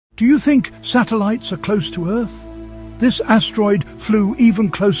Do you think satellites are close to Earth? This asteroid flew even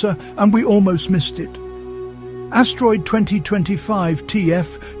closer and we almost missed it. Asteroid 2025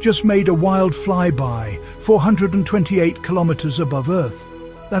 TF just made a wild flyby, 428 kilometers above Earth.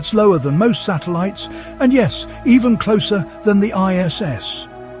 That's lower than most satellites, and yes, even closer than the ISS.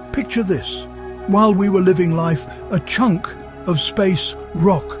 Picture this. While we were living life, a chunk of space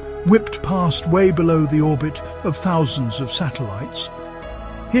rock whipped past way below the orbit of thousands of satellites.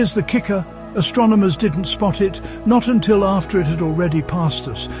 Here's the kicker. Astronomers didn't spot it, not until after it had already passed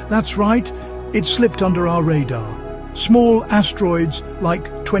us. That's right, it slipped under our radar. Small asteroids like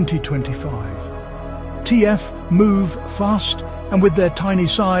 2025. TF move fast, and with their tiny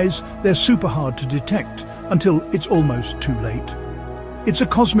size, they're super hard to detect until it's almost too late. It's a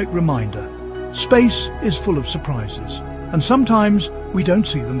cosmic reminder. Space is full of surprises, and sometimes we don't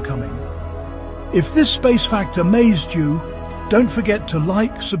see them coming. If this space fact amazed you, don't forget to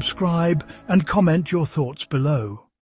like, subscribe, and comment your thoughts below.